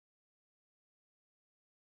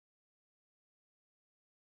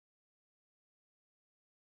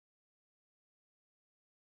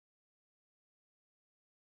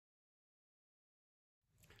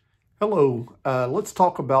Hello, let's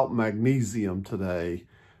talk about magnesium today.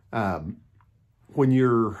 Um, when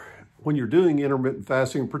you're doing intermittent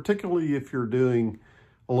fasting, particularly if you're doing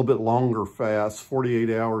a little bit longer fast, 48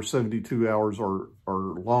 hours, 72 hours or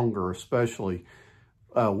longer especially,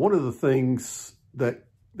 one of the things that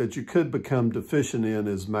you could become deficient in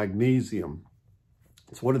is magnesium.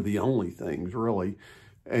 It's one of the only things really.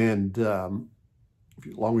 And as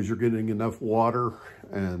long as you're getting enough water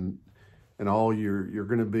and all, you're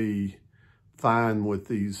going to be fine with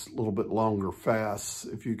these little bit longer fasts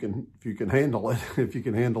if you can handle it. If you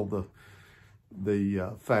can handle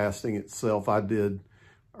the fasting itself. I did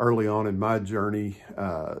early on in my journey.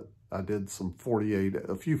 I did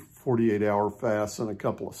a few 48-hour fasts and a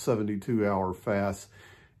couple of 72-hour fasts.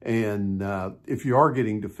 And if you are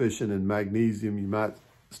getting deficient in magnesium, you might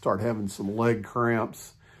start having some leg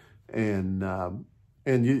cramps,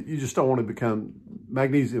 and you just don't want to become,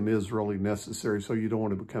 magnesium is really necessary, so you don't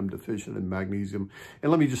want to become deficient in magnesium. And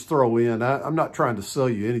let me just throw in, I'm not trying to sell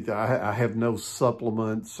you anything. I have no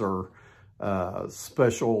supplements or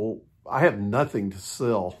special, I have nothing to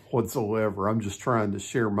sell whatsoever. I'm just trying to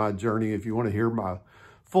share my journey. If you want to hear my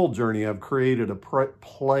full journey, I've created a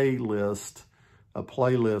playlist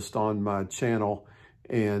on my channel,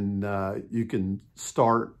 and you can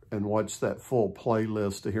start and watch that full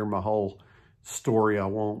playlist to hear my whole story. I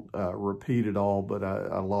won't repeat it all, but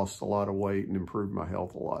I lost a lot of weight and improved my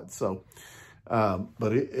health a lot. So,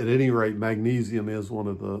 but at any rate, magnesium is one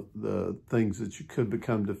of the things that you could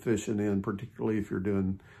become deficient in, particularly if you're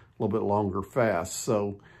doing a little bit longer fasts.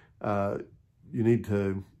 So you need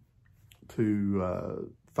to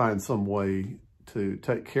find some way to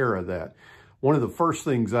take care of that. One of the first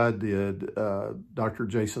things I did, Dr.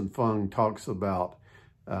 Jason Fung talks about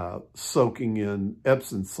soaking in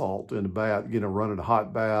Epsom salt in a bath, running a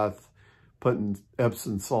hot bath, putting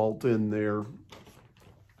Epsom salt in there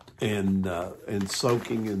and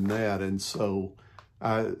soaking in that. And so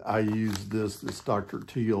I used this Dr.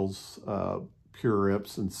 Teal's pure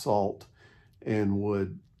Epsom salt, and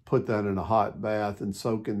would put that in a hot bath and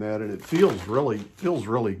soak in that. And it feels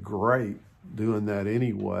really great doing that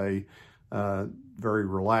anyway. Very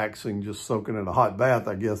relaxing, just soaking in a hot bath,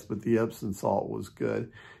 I guess, but the Epsom salt was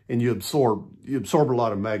good. And you absorb a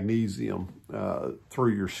lot of magnesium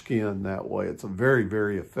through your skin that way. It's a very,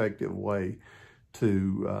 very effective way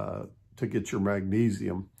to get your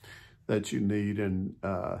magnesium that you need. And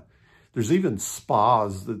there's even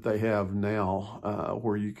spas that they have now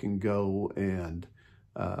where you can go and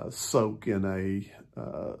soak in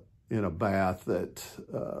a bath that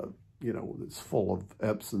that's full of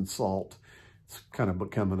Epsom salt. It's kind of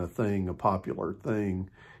becoming a popular thing,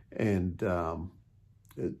 and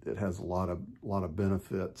it has a lot of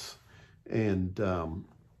benefits. And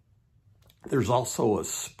there's also a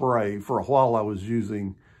spray. For a while I was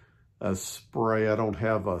using a spray. I don't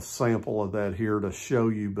have a sample of that here to show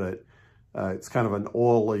you, but it's kind of an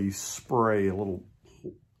oily spray.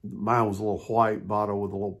 Mine was a little white bottle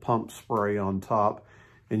with a little pump spray on top.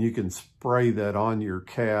 And you can spray that on your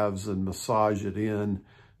calves and massage it in,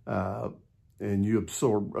 and you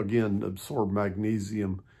absorb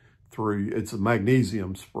magnesium through, it's a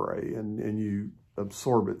magnesium spray, and you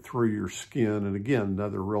absorb it through your skin. And again,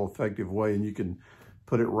 another real effective way, and you can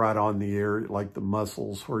put it right on the area, like the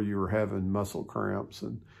muscles where you were having muscle cramps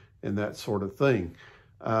and that sort of thing.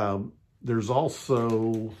 There's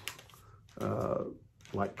also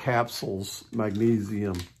like capsules,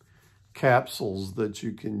 magnesium capsules that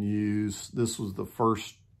you can use. This was the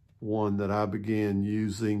first one that I began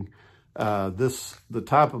using. The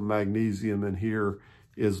type of magnesium in here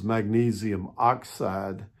is magnesium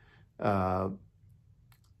oxide. The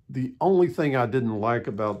only thing I didn't like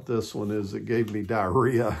about this one is it gave me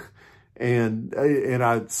diarrhea. And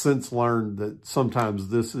I since learned that sometimes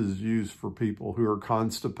this is used for people who are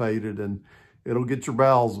constipated, and it'll get your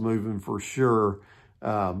bowels moving for sure.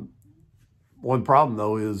 One problem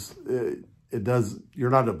though is you're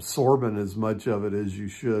not absorbing as much of it as you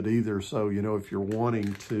should either. So, if you're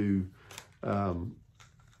wanting to,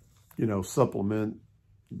 supplement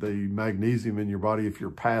the magnesium in your body, if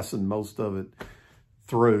you're passing most of it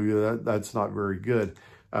through, that's not very good.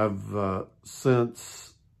 I've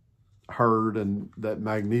since heard that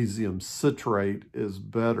magnesium citrate is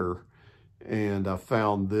better, and I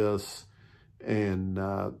found this, and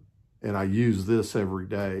I use this every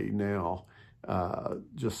day now.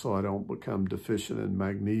 Just so I don't become deficient in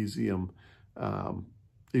magnesium,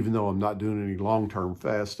 even though I'm not doing any long-term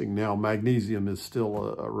fasting now. Magnesium is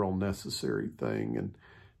still a real necessary thing,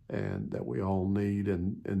 and that we all need.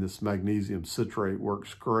 And this magnesium citrate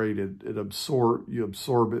works great. You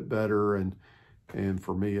absorb it better, and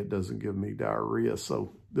for me, it doesn't give me diarrhea.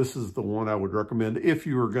 So this is the one I would recommend if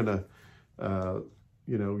you were going to,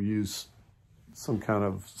 use some kind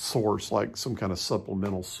of source, like some kind of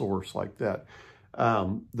supplemental source like that.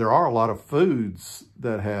 There are a lot of foods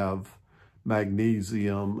that have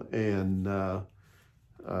magnesium, and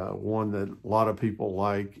one that a lot of people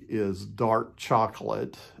like is dark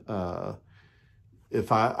chocolate.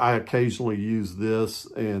 If I occasionally use this,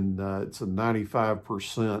 and it's a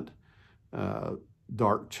 95%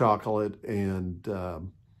 dark chocolate, and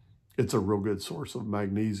it's a real good source of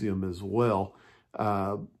magnesium as well.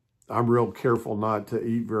 I'm real careful not to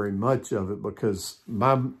eat very much of it, because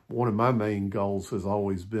one of my main goals has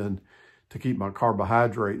always been to keep my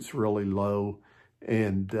carbohydrates really low.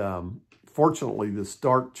 And fortunately, this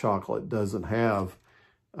dark chocolate doesn't have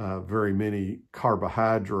very many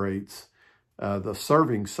carbohydrates. The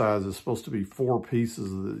serving size is supposed to be 4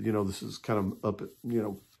 pieces. This is kind of up,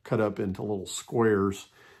 cut up into little squares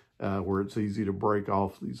where it's easy to break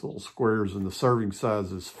off these little squares. And the serving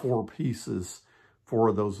size is 4 pieces, 4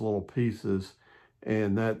 of those little pieces.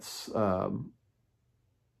 And that's,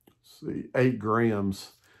 8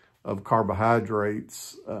 grams of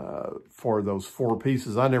carbohydrates for those 4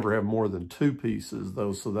 pieces. I never have more than 2 pieces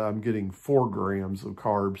though, so that I'm getting 4 grams of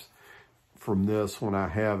carbs from this when I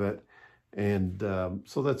have it. And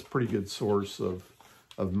so that's a pretty good source of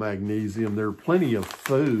magnesium. There are plenty of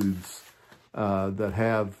foods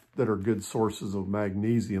that are good sources of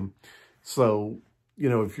magnesium. So,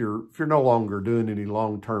 if you're no longer doing any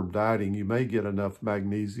long-term dieting, you may get enough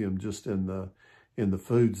magnesium just in the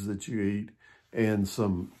foods that you eat. And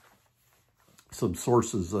some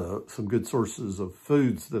sources, some good sources of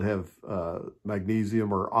foods that have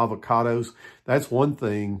magnesium are avocados. That's one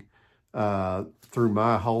thing. Through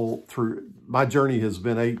my journey has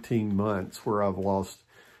been 18 months where I've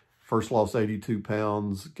first lost 82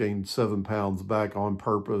 pounds, gained 7 pounds back on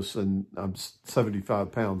purpose, and I'm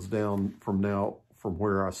 75 pounds down from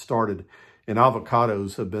where I started. And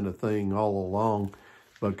avocados have been a thing all along,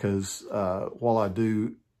 because while I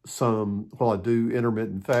do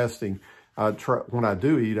intermittent fasting, when I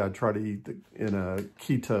do eat, I try to eat in a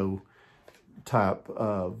keto type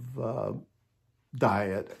of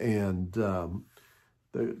diet, and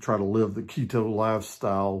try to live the keto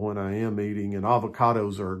lifestyle when I am eating. And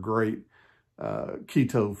avocados are a great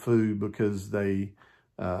keto food, because they're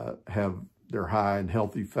high in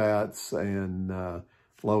healthy fats and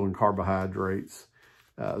low in carbohydrates.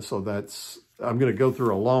 So I'm going to go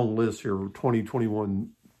through a long list here of 21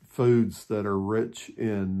 foods that are rich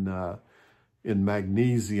in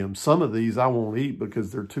magnesium. Some of these I won't eat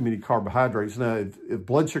because there are too many carbohydrates. Now, if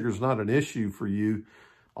blood sugar is not an issue for you,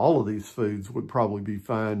 all of these foods would probably be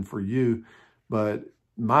fine for you. But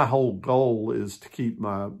my whole goal is to keep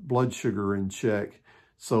my blood sugar in check.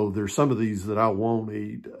 So there's some of these that I won't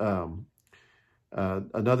eat.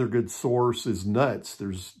 Another good source is nuts.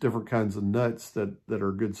 There's different kinds of nuts that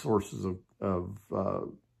are good sources of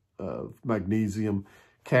magnesium.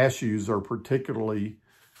 Cashews are particularly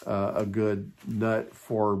a good nut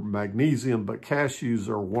for magnesium, but cashews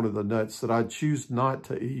are one of the nuts that I choose not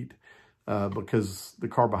to eat because the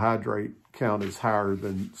carbohydrate count is higher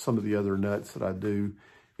than some of the other nuts that I do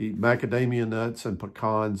eat. Macadamia nuts and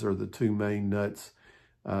pecans are the 2 main nuts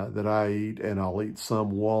that I eat, and I'll eat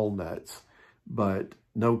some walnuts, but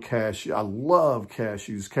no cashew. I love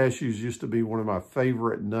cashews. Cashews used to be one of my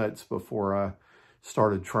favorite nuts before I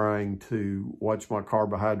started trying to watch my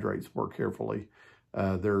carbohydrates more carefully.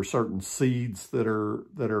 There are certain seeds that are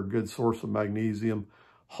a good source of magnesium.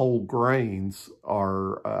 Whole grains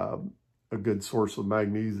are a good source of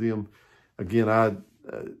magnesium. Again,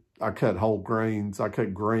 I cut whole grains. I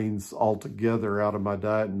cut grains altogether out of my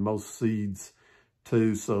diet, and most seeds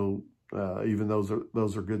too. So even those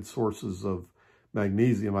are good sources of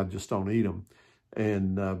magnesium. I just don't eat them,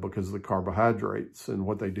 and because of the carbohydrates and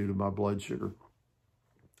what they do to my blood sugar.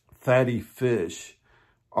 Fatty fish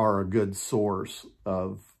are a good source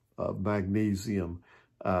of magnesium.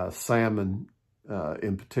 Salmon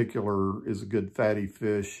in particular is a good fatty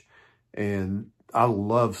fish, and I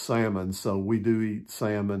love salmon, so we do eat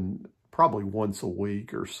salmon probably once a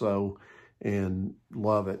week or so and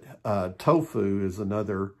love it. Tofu is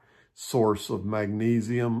another source of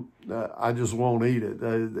magnesium. I just won't eat it.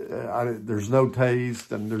 There's no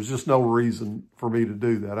taste, and there's just no reason for me to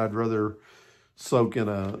do that. I'd rather soak in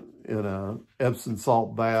a Epsom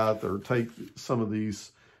salt bath, or take some of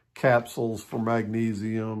these capsules for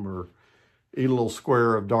magnesium, or eat a little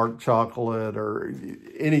square of dark chocolate, or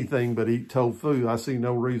anything but eat tofu. I see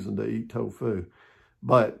no reason to eat tofu.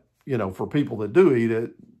 But, for people that do eat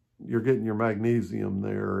it, you're getting your magnesium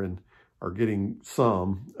there, and are getting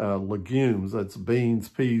some legumes. That's beans,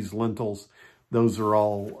 peas, lentils. those are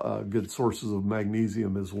all good sources of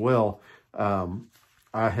magnesium as well.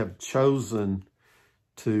 I have chosen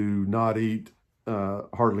to not eat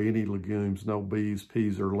hardly any legumes, no beans,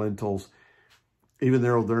 peas, or lentils. Even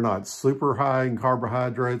though they're not super high in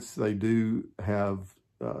carbohydrates, they do have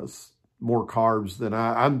more carbs than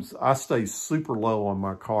I stay super low on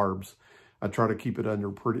my carbs. I try to keep it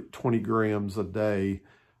under 20 grams a day.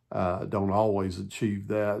 Don't always achieve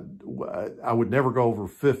that. I would never go over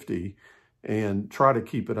 50 and try to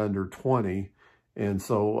keep it under 20. And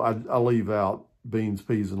so I leave out beans,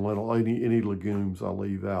 peas, and lentils. Any legumes I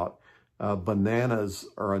leave out. Bananas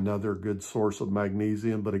are another good source of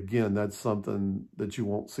magnesium, but again, that's something that you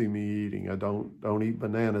won't see me eating. I don't eat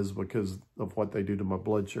bananas because of what they do to my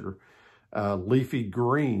blood sugar. Leafy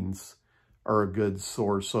greens are a good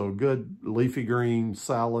source. So good leafy green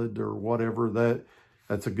salad or whatever,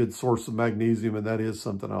 that's a good source of magnesium, and that is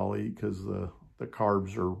something I'll eat because the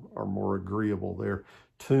carbs are more agreeable there.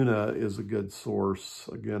 Tuna is a good source.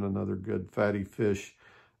 Again, another good fatty fish.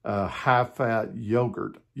 High-fat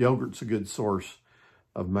yogurt. Yogurt's a good source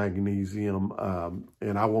of magnesium,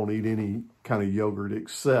 and I won't eat any kind of yogurt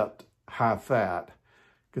except high-fat,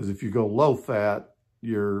 because if you go low-fat,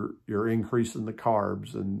 you're increasing the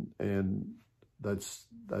carbs, and that's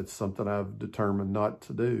something I've determined not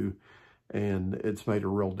to do, and it's made a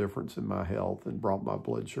real difference in my health and brought my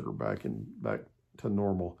blood sugar back to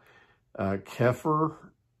normal. Kefir,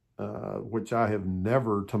 which I have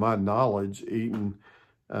never, to my knowledge, eaten.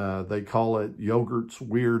 They call it yogurt's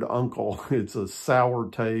weird uncle. It's a sour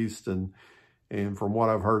taste, and from what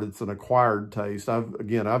I've heard, it's an acquired taste. I've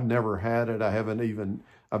never had it.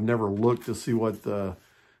 I've never looked to see what the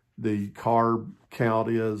carb count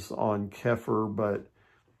is on kefir, but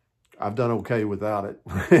I've done okay without it.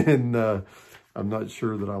 And I'm not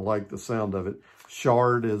sure that I like the sound of it.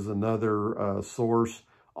 Chard is another source.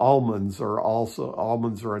 Almonds are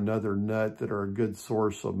another nut that are a good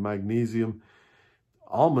source of magnesium.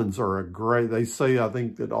 Almonds are they say, I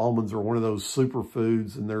think that almonds are one of those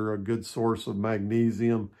superfoods, and they're a good source of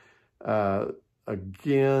magnesium.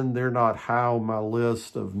 Again, they're not high on my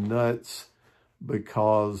list of nuts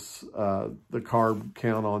because the carb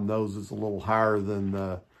count on those is a little higher than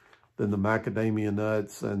the macadamia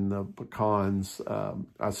nuts and the pecans.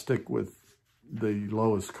 I stick with the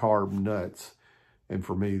lowest carb nuts. And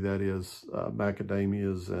for me, that is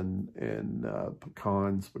macadamias and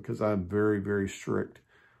pecans, because I'm very, very strict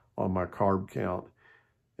on my carb count,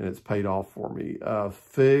 and it's paid off for me.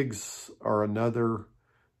 Figs are another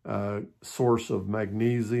source of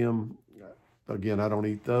magnesium. Again, I don't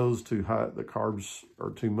eat those too high. The carbs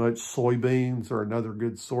are too much. Soybeans are another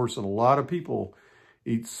good source, and a lot of people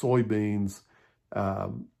eat soybeans.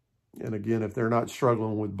 And again, if they're not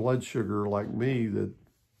struggling with blood sugar like me,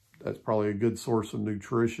 that's probably a good source of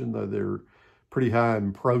nutrition. They're pretty high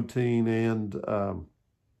in protein,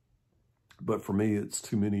 but for me, it's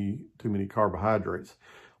too many carbohydrates.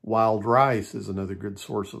 Wild rice is another good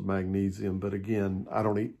source of magnesium, but again, I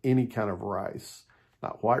don't eat any kind of rice.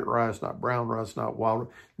 Not white rice, not brown rice, not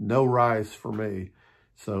wild, no rice for me.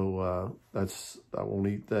 So I won't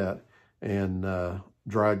eat that. And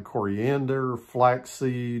dried coriander,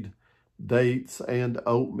 flaxseed, dates, and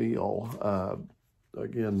oatmeal.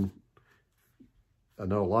 Again, I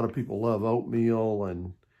know a lot of people love oatmeal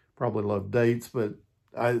and probably love dates, but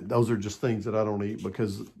those are just things that I don't eat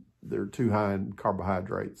because they're too high in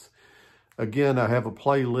carbohydrates. Again, I have a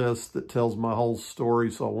playlist that tells my whole story,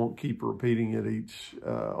 so I won't keep repeating it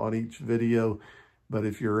on each video. But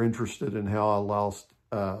if you're interested in how I lost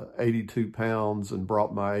 82 pounds and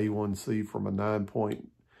brought my A1C from a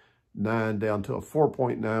 9.9 down to a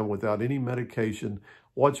 4.9 without any medication,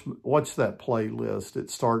 watch that playlist. It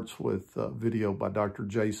starts with a video by Dr.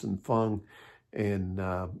 Jason Fung. And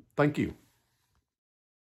thank you.